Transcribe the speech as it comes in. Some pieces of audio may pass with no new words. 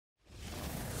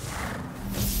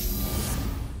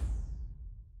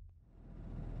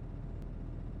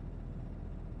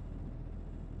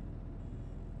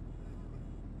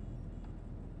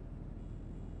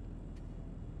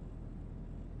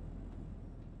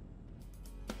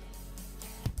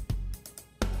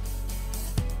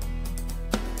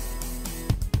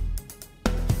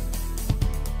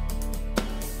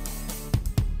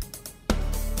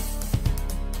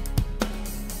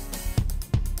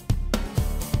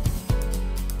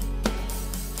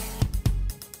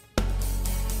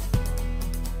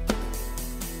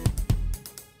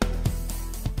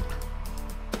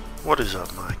is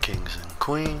up, my kings and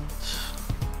queens?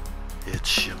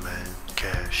 It's your man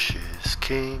Cash is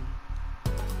King.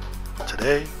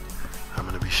 Today I'm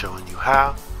going to be showing you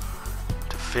how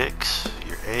to fix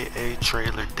your AA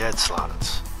trailer dead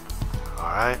slots.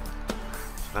 Alright,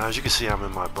 so now as you can see, I'm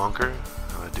in my bunker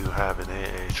and I do have an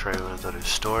AA trailer that is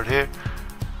stored here.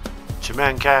 But your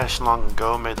man Cash long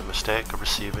ago made the mistake of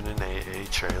receiving an AA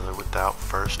trailer without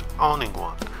first owning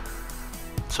one.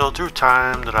 So through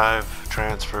time that I've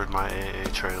transferred my AA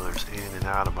trailers in and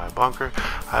out of my bunker,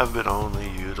 I've been only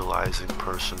utilizing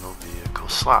personal vehicle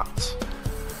slots.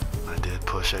 I did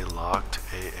push a locked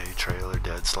AA trailer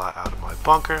dead slot out of my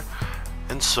bunker,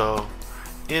 and so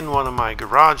in one of my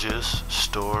garages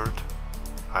stored,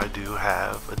 I do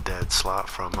have a dead slot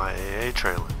from my AA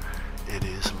trailer. It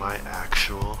is my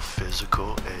actual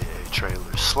physical AA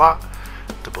trailer slot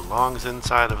that belongs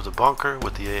inside of the bunker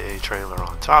with the AA trailer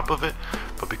on top of it,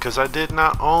 but because I did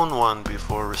not own one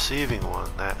before receiving one,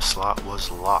 that slot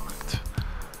was locked.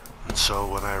 And so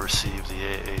when I received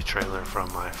the AA trailer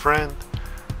from my friend,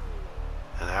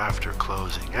 and after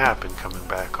closing app and coming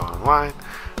back online,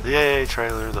 the AA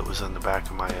trailer that was in the back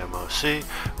of my MOC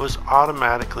was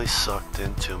automatically sucked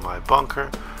into my bunker,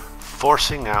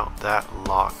 forcing out that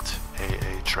locked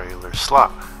AA trailer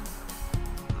slot.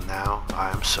 Now I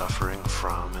am suffering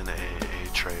from an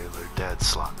AA trailer dead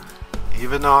slot,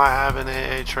 even though I have an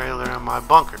AA trailer in my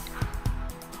bunker.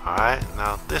 Alright,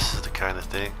 now this is the kind of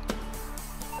thing,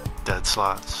 dead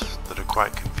slots, that are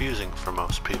quite confusing for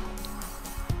most people.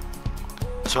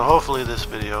 So hopefully this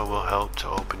video will help to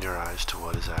open your eyes to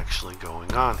what is actually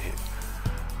going on here.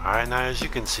 Alright, now as you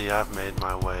can see, I've made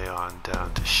my way on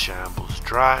down to Shambles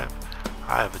Drive.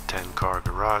 I have a 10-car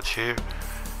garage here,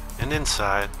 and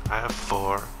inside I have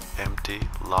 4 empty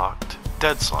locked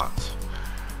dead slots.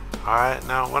 Alright,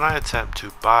 now when I attempt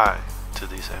to buy to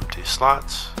these empty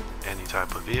slots any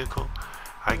type of vehicle,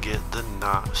 I get the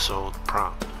not sold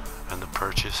prompt and the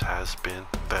purchase has been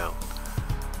failed.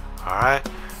 Alright,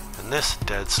 and this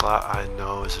dead slot I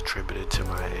know is attributed to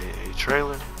my AA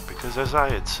trailer because, as I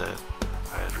had said,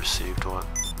 I had received one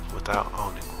without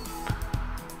owning one.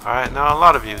 Alright, now a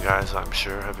lot of you guys, I'm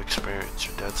sure, have experienced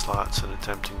your dead slots and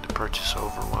attempting to purchase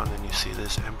over one, and you see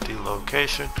this empty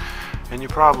location and you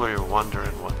probably are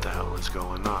wondering what the hell is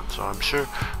going on. So I'm sure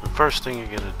the first thing you're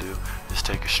going to do is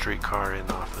take a streetcar in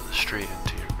off of the street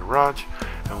into your garage,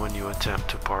 and when you attempt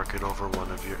to park it over one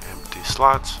of your empty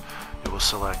slots, you will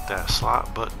select that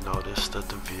slot, but notice that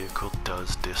the vehicle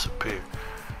does disappear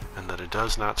and that it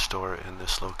does not store it in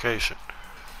this location.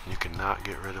 You cannot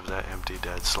get rid of that empty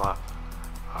dead slot.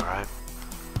 Alright,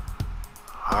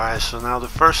 so now the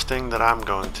first thing that I'm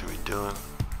going to be doing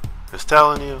is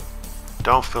telling you,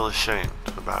 don't feel ashamed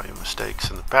about your mistakes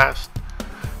in the past.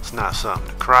 It's not something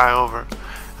to cry over.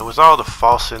 And with all the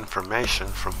false information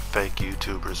from fake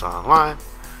YouTubers online,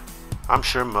 I'm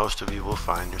sure most of you will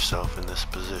find yourself in this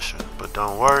position. But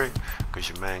don't worry, because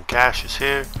your man Cash is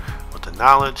here with the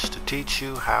knowledge to teach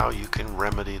you how you can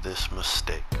remedy this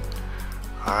mistake.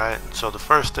 Alright, so the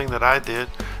first thing that I did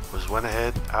was went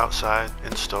ahead outside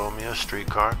and stole me a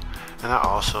streetcar, and I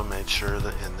also made sure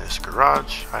that in this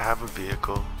garage I have a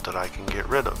vehicle that I can get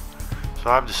rid of. So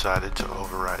I've decided to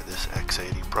overwrite this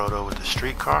X80 Proto with the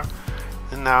streetcar,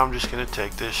 and now I'm just going to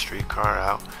take this streetcar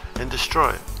out and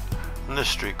destroy it. And this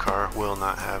streetcar will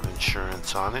not have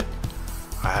insurance on it.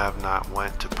 I have not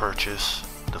went to purchase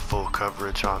the full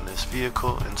coverage on this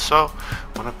vehicle, and so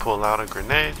when I pull out a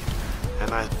grenade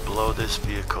and I blow this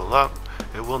vehicle up,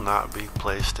 it will not be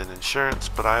placed in insurance,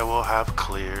 but I will have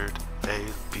cleared a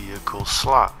vehicle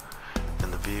slot,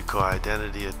 and the vehicle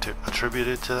identity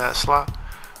attributed to that slot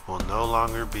will no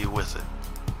longer be with it.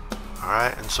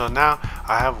 Alright, and so now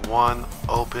I have one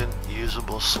open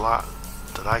usable slot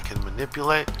that I can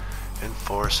manipulate and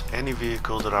force any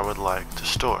vehicle that I would like to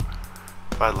store.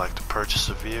 If I'd like to purchase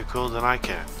a vehicle, then I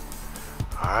can.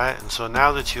 Alright, and so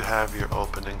now that you have your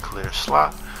open and clear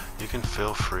slot, you can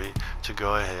feel free to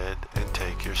go ahead and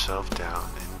take yourself down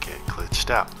and get glitched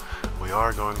out. We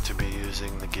are going to be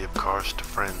using the give cars to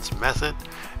friends method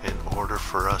in order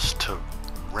for us to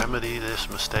remedy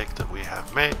this mistake that we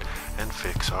have made and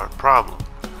fix our problem.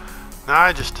 Now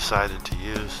I just decided to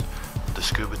use the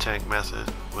scuba tank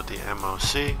method with the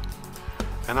MOC,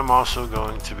 and I'm also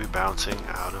going to be bouncing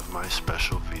out of my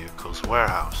special vehicles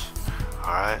warehouse.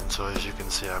 Alright, and so as you can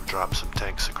see, I've dropped some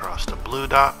tanks across the blue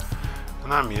dot,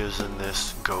 and I'm using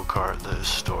this go-kart that is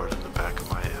stored in the back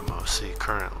of my MOC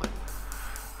currently.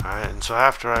 Alright, and so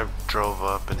after I drove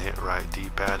up and hit right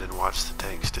D-pad and watched the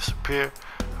tanks disappear,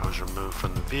 I was removed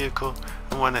from the vehicle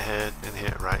and went ahead and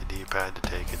hit right D-pad to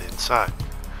take it inside.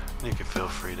 you can feel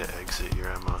free to exit your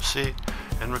MOC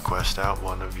and request out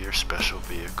one of your special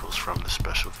vehicles from the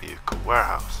special vehicle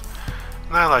warehouse.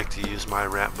 And I like to use my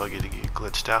ramp buggy to get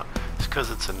glitched out. It's because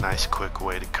it's a nice quick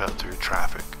way to cut through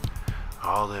traffic.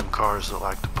 All them cars that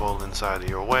like to pull inside of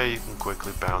your way, you can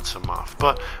quickly bounce them off.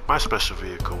 But my special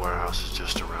vehicle warehouse is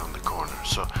just around the corner.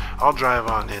 So I'll drive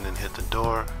on in and hit the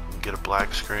door, and get a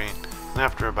black screen, and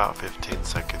after about 15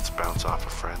 seconds bounce off a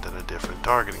friend in a different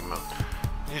targeting mode.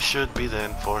 You should be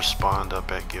then force spawned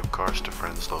up at Give Cars to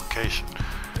Friends location.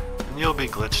 And you'll be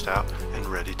glitched out and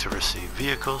ready to receive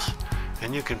vehicles,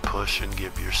 and you can push and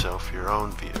give yourself your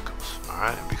own vehicles.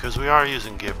 Alright, because we are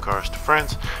using Give Cars to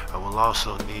Friends, I will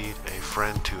also need a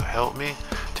friend to help me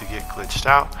to get glitched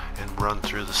out and run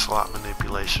through the slot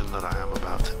manipulation that I am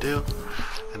about to do.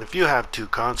 And if you have two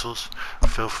consoles,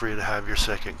 feel free to have your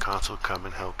second console come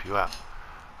and help you out.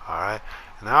 Alright,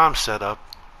 now I'm set up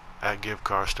at Give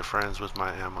Cars to Friends with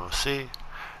my MOC,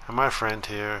 and my friend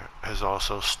here has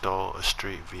also stole a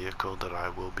street vehicle that I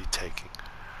will be taking.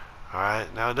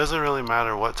 Alright, now it doesn't really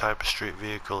matter what type of street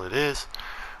vehicle it is.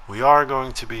 We are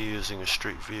going to be using a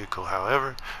street vehicle,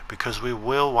 however, because we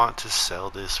will want to sell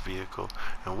this vehicle,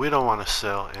 and we don't want to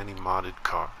sell any modded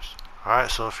cars.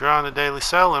 Alright, so if you're on a daily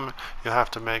sell limit, you'll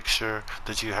have to make sure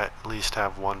that you at least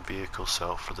have one vehicle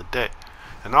sell for the day.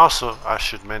 And also, I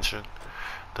should mention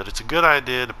that it's a good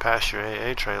idea to pass your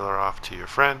AA trailer off to your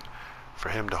friend for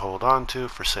him to hold on to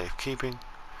for safekeeping.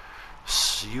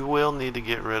 So you will need to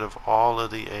get rid of all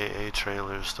of the AA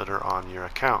trailers that are on your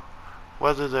account,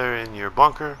 whether they're in your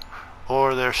bunker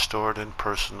or they're stored in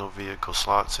personal vehicle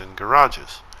slots in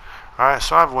garages. Alright,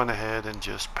 so I've went ahead and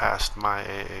just passed my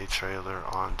AA trailer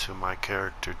onto my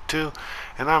character too,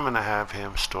 and I'm going to have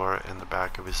him store it in the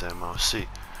back of his MOC.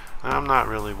 And I'm not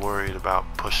really worried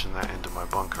about pushing that into my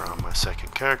bunker on my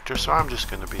second character, so I'm just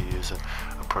going to be using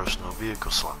a personal vehicle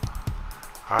slot.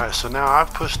 Alright, so now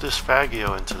I've pushed this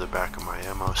Faggio into the back of my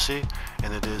MOC,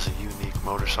 and it is a unique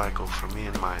motorcycle for me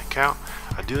in my account.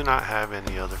 I do not have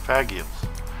any other Faggios.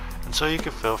 And so you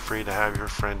can feel free to have your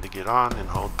friend to get on and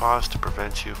hold pause to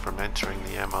prevent you from entering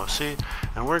the MOC,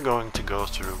 and we're going to go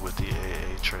through with the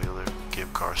AA trailer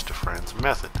Give Cars to Friends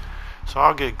method. So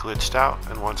I'll get glitched out,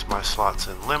 and once my slot's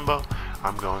in limbo,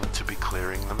 I'm going to be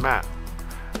clearing the map.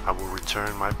 I will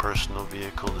return my personal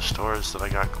vehicle to storage that I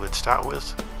got glitched out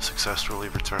with, successfully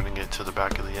returning it to the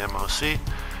back of the MOC,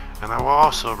 and I will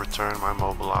also return my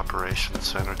mobile operations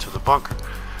center to the bunker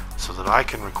so that I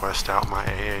can request out my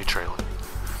AA trailer.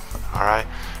 Alright,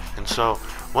 and so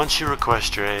once you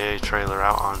request your AA trailer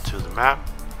out onto the map,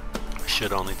 it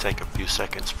should only take a few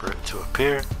seconds for it to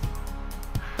appear.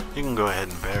 You can go ahead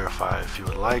and verify if you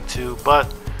would like to,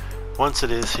 but once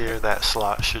it is here, that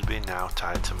slot should be now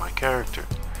tied to my character.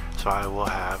 So I will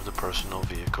have the personal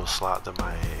vehicle slot that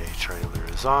my AA trailer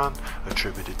is on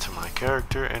attributed to my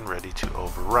character and ready to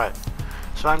overwrite.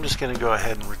 So I'm just going to go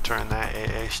ahead and return that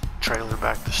AA trailer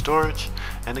back to storage,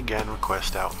 and again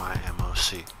request out my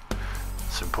MOC.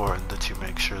 It's important that you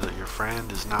make sure that your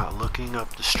friend is not looking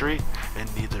up the street,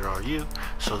 and neither are you,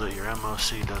 so that your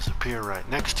MOC does appear right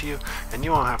next to you, and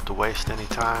you won't have to waste any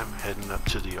time heading up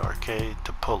to the arcade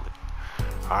to pull it.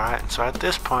 Alright, and so at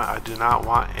this point I do not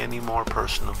want any more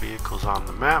personal vehicles on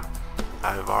the map.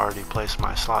 I have already placed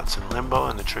my slots in limbo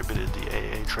and attributed the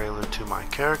AA trailer to my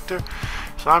character.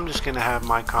 So I'm just going to have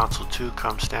my console 2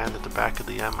 come stand at the back of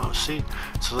the MOC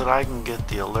so that I can get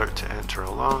the alert to enter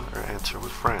alone or enter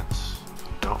with friends.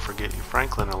 Don't forget your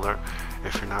Franklin alert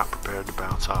if you're not prepared to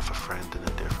bounce off a friend in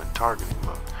a different targeting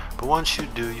mode. But once you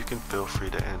do, you can feel free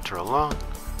to enter alone,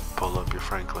 pull up your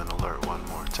Franklin alert one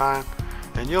more time,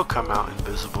 and you'll come out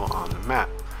invisible on the map.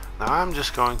 Now I'm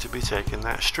just going to be taking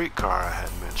that streetcar I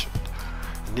had mentioned.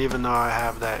 And even though I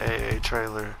have that AA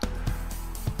trailer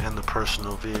and the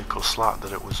personal vehicle slot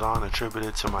that it was on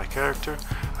attributed to my character,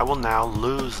 I will now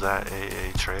lose that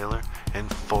AA trailer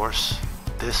and force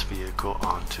this vehicle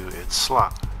onto its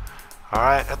slot.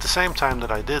 Alright, at the same time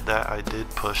that I did that, I did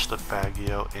push the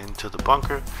Faggio into the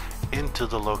bunker, into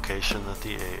the location that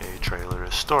the AA trailer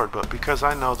is stored. But because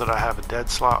I know that I have a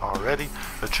Deadslot already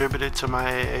attributed to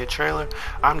my AA trailer,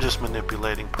 I'm just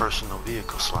manipulating personal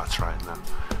vehicle slots right now,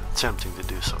 attempting to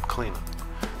do some cleanup.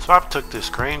 So I've took this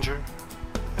Granger,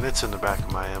 and it's in the back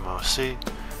of my MOC.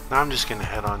 Now I'm just going to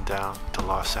head on down to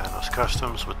Los Santos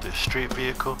Customs with this street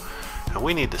vehicle, and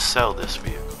we need to sell this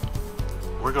vehicle.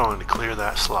 We're going to clear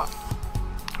that slot,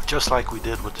 just like we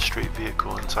did with the street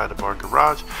vehicle inside of our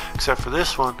garage, except for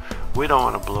this one, we don't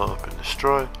want to blow up and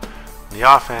destroy. In the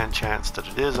offhand chance that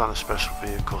it is on a special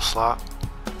vehicle slot,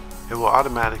 it will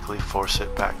automatically force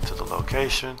it back to the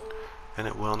location, and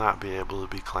it will not be able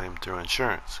to be claimed through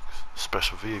insurance.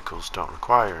 Special vehicles don't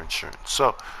require insurance.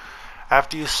 So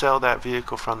After you sell that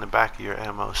vehicle from the back of your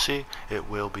MOC, it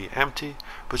will be empty,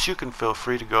 but you can feel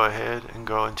free to go ahead and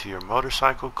go into your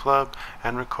motorcycle club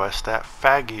and request that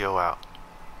Faggio out.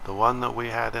 The one that we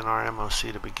had in our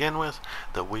MOC to begin with,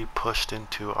 that we pushed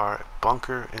into our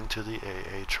bunker into the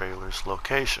AA trailer's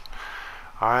location.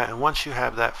 Alright, and once you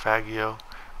have that Faggio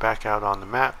back out on the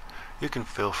map, you can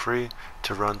feel free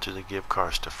to run through the Give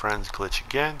Cars to Friends glitch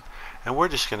again, and we're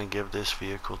just going to give this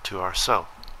vehicle to ourselves.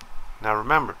 Now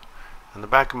remember, in the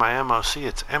back of my MOC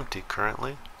it's empty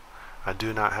currently. I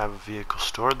do not have a vehicle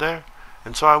stored there,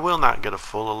 and so I will not get a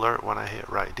full alert when I hit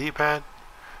right D-pad,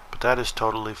 but that is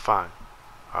totally fine.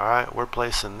 Alright, we're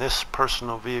placing this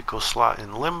personal vehicle slot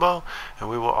in limbo, and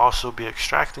we will also be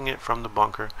extracting it from the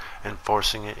bunker and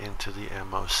forcing it into the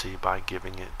MOC by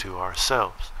giving it to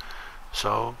ourselves.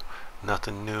 So,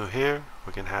 nothing new here.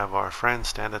 We can have our friend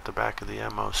stand at the back of the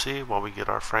MOC while we get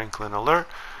our Franklin alert,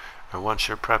 and once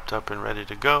you're prepped up and ready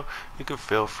to go, you can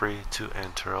feel free to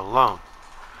enter alone.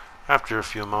 After a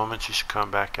few moments, you should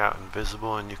come back out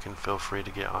invisible, and you can feel free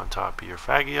to get on top of your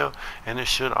Faggio, and it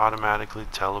should automatically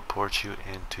teleport you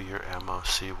into your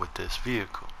MOC with this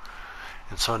vehicle.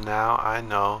 And so now I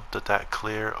know that that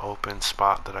clear open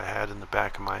spot that I had in the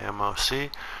back of my MOC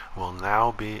will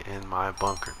now be in my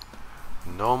bunker.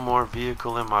 No more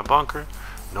vehicle in my bunker,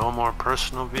 no more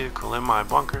personal vehicle in my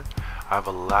bunker. I've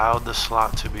allowed the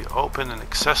slot to be open and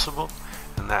accessible,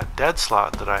 and that dead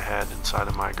slot that I had inside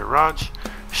of my garage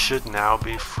should now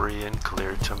be free and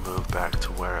clear to move back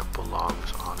to where it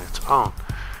belongs on its own.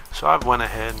 So I've went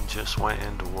ahead and just went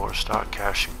into Warstock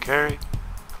Cash and Carry.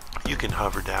 You can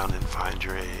hover down and find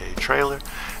your AA trailer,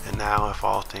 and now if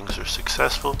all things are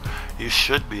successful, you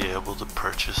should be able to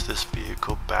purchase this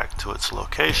vehicle back to its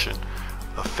location,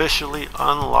 officially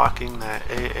unlocking that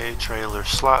AA trailer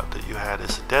slot that you had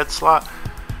as a dead slot,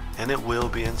 and it will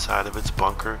be inside of its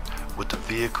bunker with the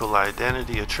vehicle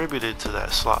identity attributed to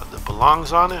that slot that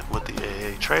belongs on it with the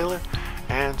AA trailer,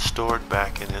 and stored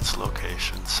back in its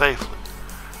location safely.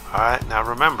 Alright, now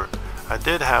remember, I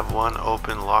did have one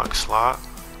open lock slot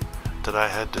that I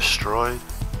had destroyed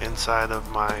inside of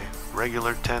my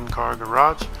regular 10-car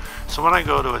garage, so when I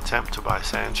go to attempt to buy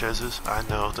Sanchez's, I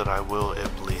know that I will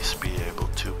at least be able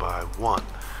to buy one.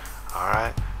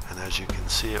 Alright, and as you can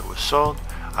see, it was sold.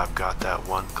 I've got that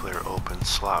one clear open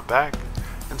slot back,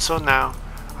 and so now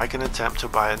I can attempt to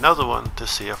buy another one to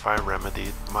see if I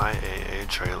remedied my AA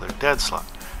trailer dead slot,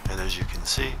 and as you can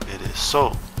see, it is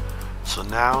sold. So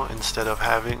now, instead of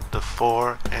having the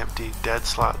 4 empty dead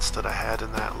slots that I had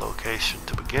in that location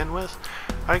to begin with,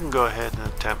 I can go ahead and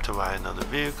attempt to buy another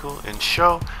vehicle and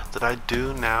show that I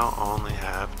do now only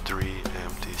have 3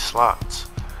 empty slots.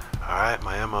 Alright,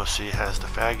 my MOC has the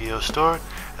Faggio stored,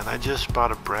 and I just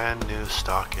bought a brand new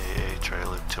stock AA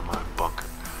trailer to my bunker.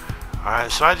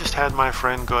 Alright, so I just had my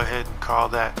friend go ahead and call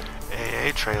that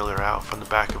AA trailer out from the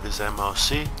back of his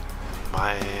MOC,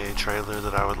 my AA trailer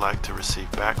that I would like to receive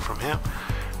back from him.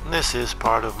 And this is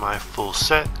part of my full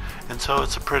set, and so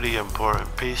it's a pretty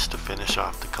important piece to finish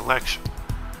off the collection.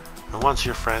 And once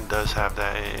your friend does have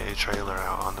that AA trailer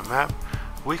out on the map,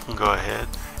 we can go ahead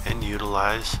and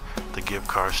utilize the Give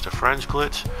Cars to Friends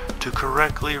glitch to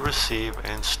correctly receive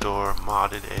and store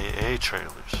modded AA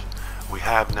trailers. We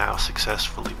have now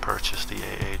successfully purchased the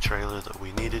AA trailer that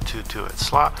we needed to its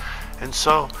slot, and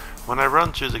so when I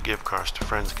run through the Give Cars to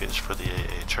Friends glitch for the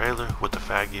AA trailer with the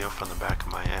Faggio from the back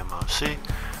of my MOC,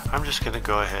 I'm just going to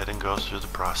go ahead and go through the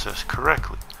process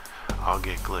correctly. I'll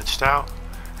get glitched out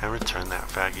and return that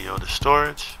Faggio to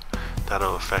storage.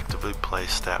 That'll effectively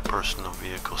place that personal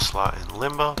vehicle slot in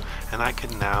limbo, and I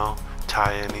can now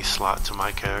tie any slot to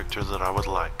my character that I would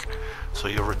like. So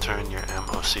you'll return your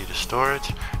MOC to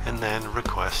storage and then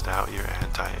request out your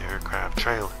anti-aircraft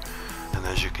trailer. And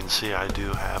as you can see, I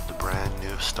do have the brand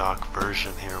new stock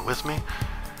version here with me.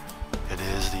 It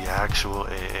is the actual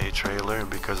AA trailer, and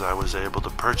because I was able to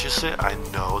purchase it, I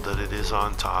know that it is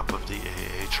on top of the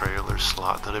AA trailer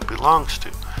slot that it belongs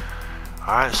to.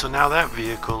 Alright, so now that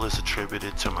vehicle is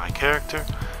attributed to my character,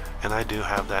 and I do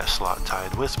have that slot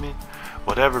tied with me.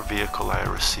 Whatever vehicle I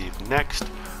receive next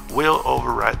will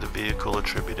overwrite the vehicle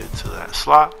attributed to that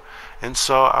slot, and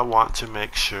so I want to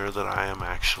make sure that I am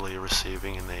actually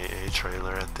receiving an AA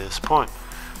trailer at this point.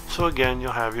 So again,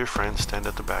 you'll have your friend stand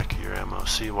at the back of your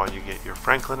MOC while you get your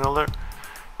Franklin alert.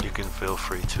 You can feel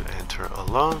free to enter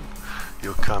alone.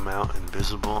 You'll come out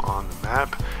invisible on the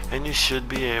map, and you should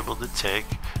be able to take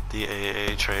the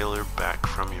AA trailer back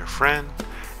from your friend,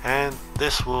 and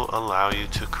this will allow you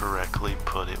to correctly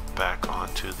put it back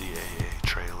onto the AA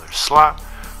trailer slot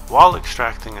while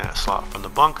extracting that slot from the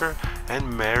bunker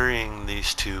and marrying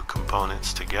these two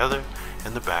components together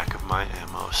in the back of my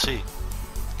MOC.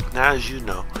 Now, as you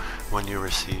know, when you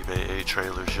receive AA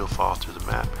trailers, you'll fall through the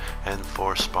map and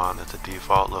force spawn at the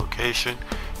default location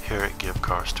here at Give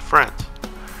Cars to Friends.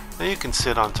 Now you can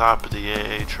sit on top of the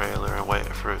AA trailer and wait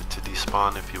for it to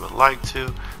despawn if you would like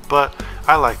to, but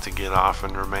I like to get off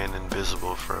and remain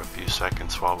invisible for a few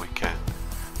seconds while we can.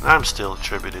 And I'm still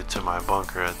attributed to my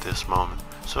bunker at this moment,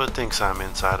 so it thinks I'm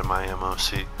inside of my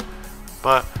MOC.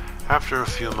 But after a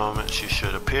few moments you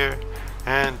should appear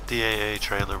and the AA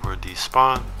trailer will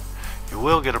despawn. You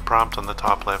will get a prompt on the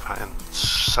top left hand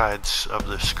side of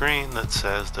the screen that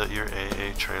says that your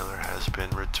AA trailer has been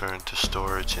returned to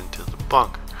storage into the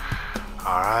bunker.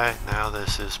 Alright, now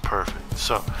this is perfect.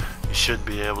 So you should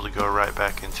be able to go right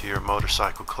back into your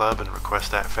motorcycle club and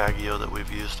request that Faggio that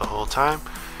we've used the whole time.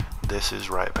 This is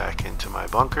right back into my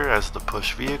bunker as the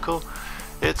push vehicle.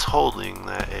 It's holding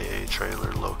that AA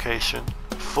trailer location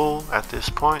full at this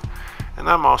point, and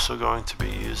I'm also going to be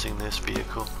using this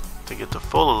vehicle to get the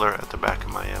full alert at the back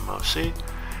of my MOC,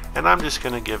 and I'm just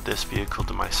going to give this vehicle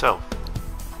to myself,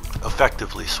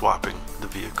 effectively swapping the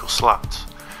vehicle slots.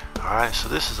 Alright, so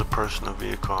this is a personal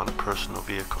vehicle on a personal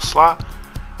vehicle slot.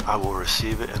 I will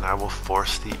receive it and I will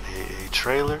force the AA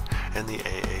trailer and the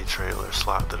AA trailer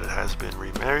slot that it has been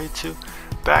remarried to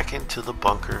back into the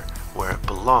bunker where it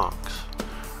belongs.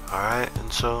 Alright,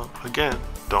 and so again,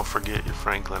 don't forget your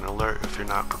Franklin alert. If you're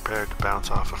not prepared to bounce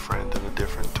off a friend in a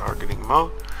different targeting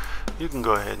mode, you can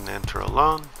go ahead and enter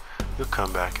alone. You'll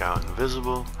come back out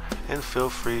invisible and feel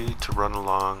free to run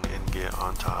along and get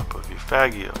on top of your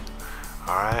Faggio.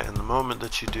 Alright, and the moment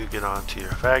that you do get onto your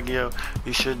Faggio,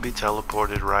 you should be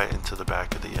teleported right into the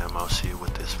back of the MOC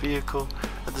with this vehicle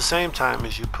at the same time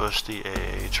as you push the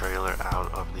AA trailer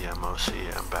out of the MOC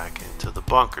and back into the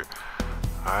bunker.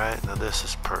 Alright, now this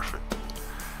is perfect.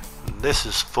 This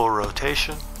is full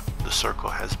rotation. The circle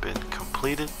has been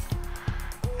completed.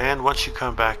 And once you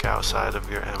come back outside of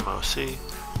your MOC,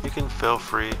 you can feel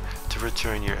free to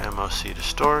return your MOC to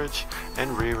storage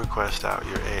and re-request out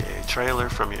your AA trailer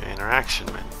from your interaction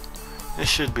menu. This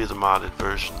should be the modded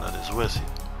version that is with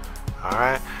you.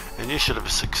 Alright, and you should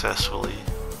have successfully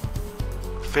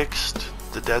fixed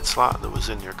the dead slot that was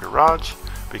in your garage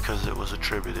because it was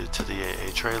attributed to the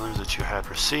AA trailer that you had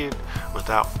received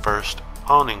without first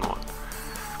owning one.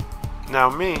 Now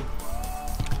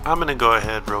I'm going to go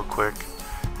ahead real quick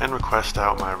and request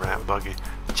out my ramp buggy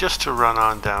just to run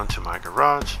on down to my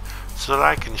garage so that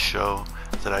I can show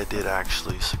that I did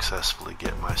actually successfully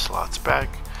get my slots back,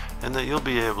 and that you'll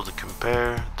be able to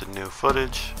compare the new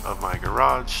footage of my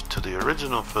garage to the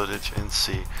original footage and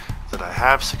see that I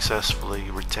have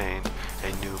successfully retained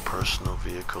a new personal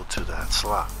vehicle to that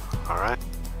slot. Alright?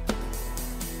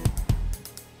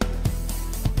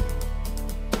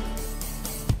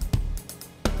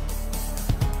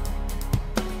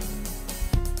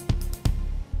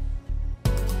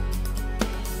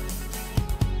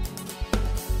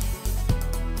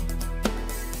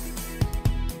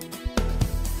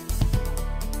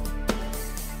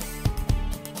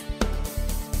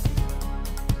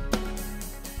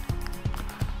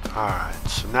 Alright,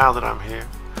 so now that I'm here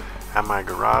at my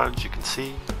garage, you can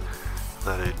see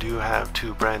that I do have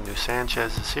two brand new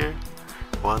Sanchez's here.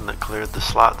 One that cleared the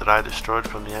slot that I destroyed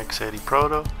from the X80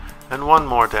 Proto, and one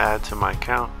more to add to my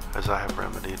count as I have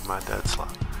remedied my dead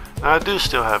slot. Now I do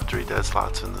still have 3 dead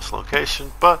slots in this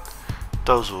location, but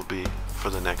those will be for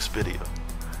the next video.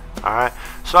 Alright,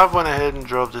 so I've went ahead and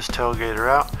drove this tailgater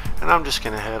out, and I'm just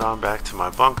going to head on back to my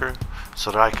bunker so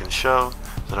that I can show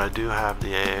that I do have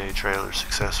the AA trailer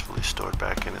successfully stored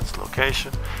back in its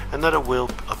location, and that it will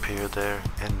appear there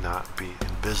and not be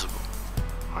invisible.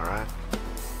 Alright?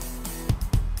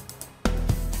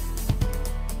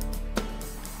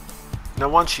 Now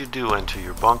once you do enter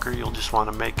your bunker, you'll just want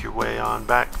to make your way on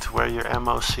back to where your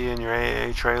MOC and your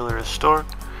AA trailer is stored.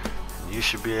 And you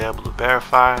should be able to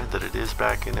verify that it is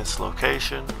back in its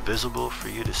location, visible for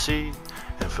you to see,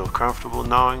 and feel comfortable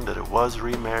knowing that it was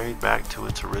remarried back to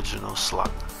its original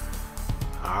slot.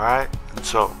 Alright, and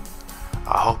so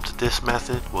I hope that this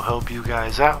method will help you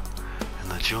guys out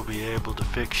and that you'll be able to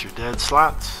fix your dead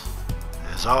slots.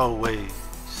 As always,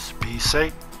 be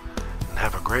safe and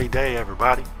have a great day,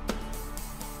 everybody.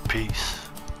 Peace.